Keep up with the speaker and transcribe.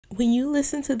When you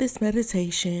listen to this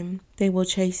meditation, they will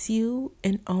chase you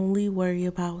and only worry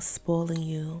about spoiling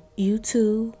you. You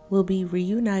two will be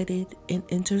reunited and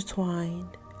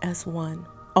intertwined as one.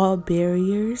 All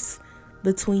barriers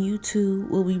between you two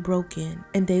will be broken,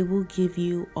 and they will give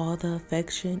you all the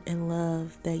affection and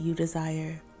love that you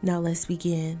desire. Now let's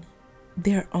begin.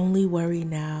 Their only worry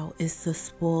now is to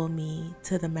spoil me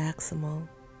to the maximum.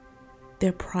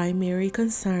 Their primary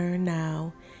concern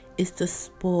now is to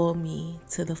spoil me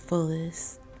to the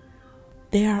fullest.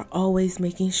 They are always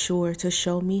making sure to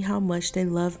show me how much they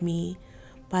love me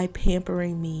by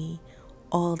pampering me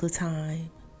all the time.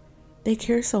 They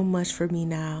care so much for me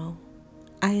now.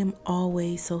 I am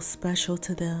always so special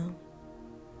to them.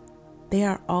 They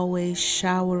are always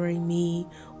showering me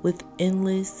with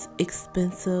endless,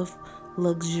 expensive,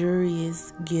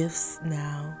 luxurious gifts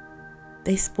now.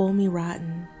 They spoil me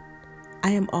rotten. I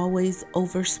am always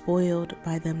overspoiled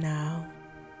by them now.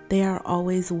 They are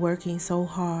always working so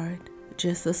hard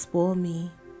just to spoil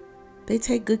me. They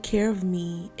take good care of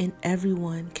me, and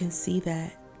everyone can see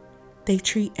that. They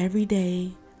treat every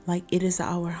day like it is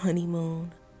our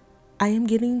honeymoon. I am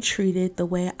getting treated the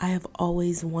way I have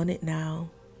always wanted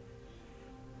now.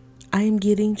 I am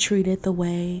getting treated the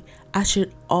way I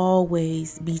should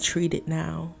always be treated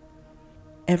now.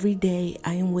 Every day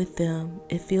I am with them,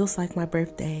 it feels like my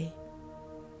birthday.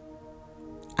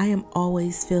 I am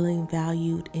always feeling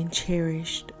valued and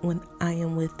cherished when I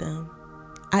am with them.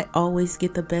 I always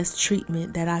get the best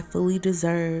treatment that I fully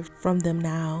deserve from them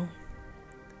now.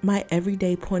 My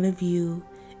everyday point of view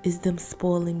is them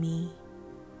spoiling me.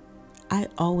 I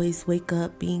always wake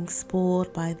up being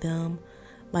spoiled by them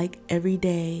like every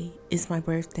day is my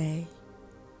birthday.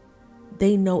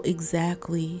 They know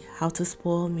exactly how to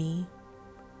spoil me.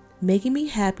 Making me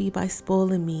happy by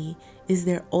spoiling me is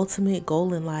their ultimate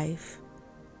goal in life.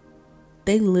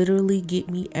 They literally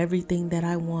get me everything that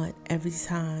I want every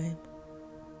time.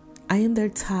 I am their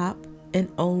top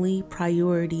and only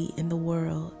priority in the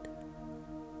world.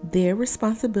 Their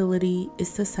responsibility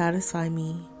is to satisfy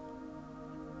me.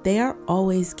 They are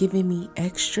always giving me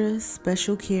extra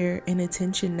special care and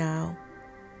attention now.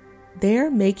 They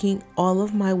are making all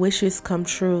of my wishes come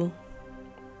true.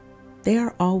 They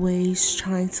are always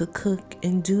trying to cook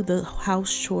and do the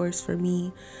house chores for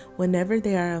me whenever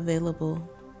they are available.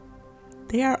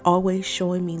 They are always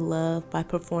showing me love by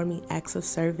performing acts of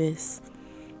service.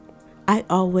 I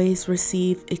always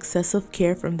receive excessive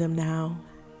care from them now.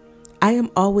 I am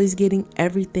always getting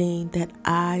everything that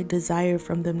I desire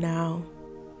from them now.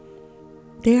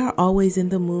 They are always in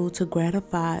the mood to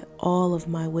gratify all of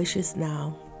my wishes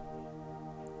now.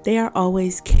 They are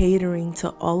always catering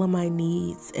to all of my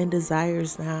needs and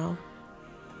desires now.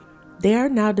 They are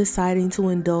now deciding to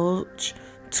indulge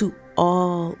to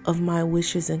all of my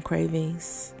wishes and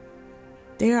cravings.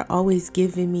 They are always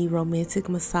giving me romantic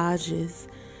massages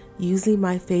using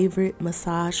my favorite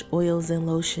massage oils and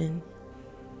lotion.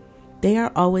 They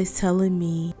are always telling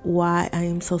me why I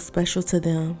am so special to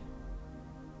them.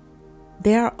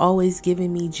 They are always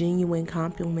giving me genuine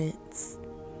compliments.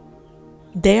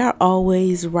 They are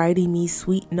always writing me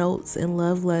sweet notes and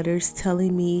love letters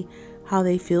telling me how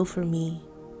they feel for me.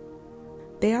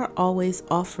 They are always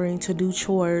offering to do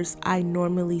chores I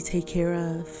normally take care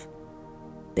of.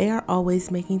 They are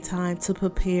always making time to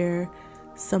prepare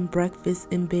some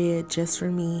breakfast in bed just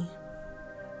for me.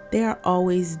 They are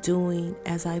always doing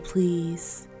as I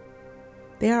please.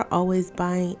 They are always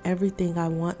buying everything I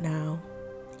want now.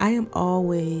 I am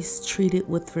always treated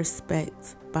with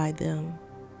respect by them.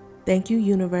 Thank you,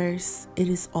 universe. It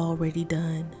is already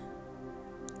done.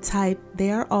 Type,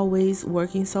 they are always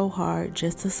working so hard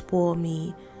just to spoil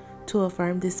me to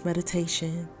affirm this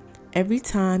meditation. Every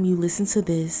time you listen to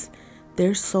this,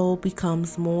 their soul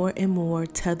becomes more and more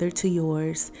tethered to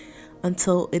yours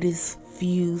until it is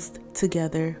fused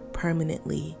together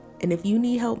permanently. And if you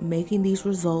need help making these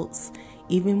results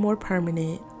even more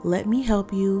permanent, let me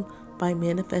help you by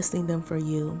manifesting them for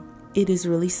you. It is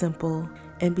really simple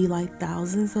and be like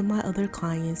thousands of my other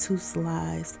clients whose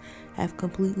lives have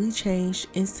completely changed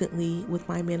instantly with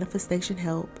my manifestation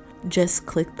help. Just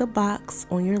click the box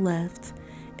on your left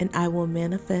and I will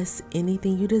manifest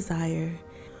anything you desire,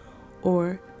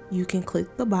 or you can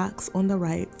click the box on the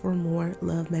right for more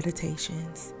love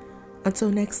meditations. Until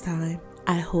next time,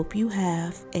 I hope you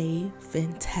have a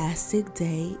fantastic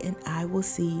day and I will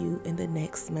see you in the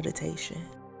next meditation.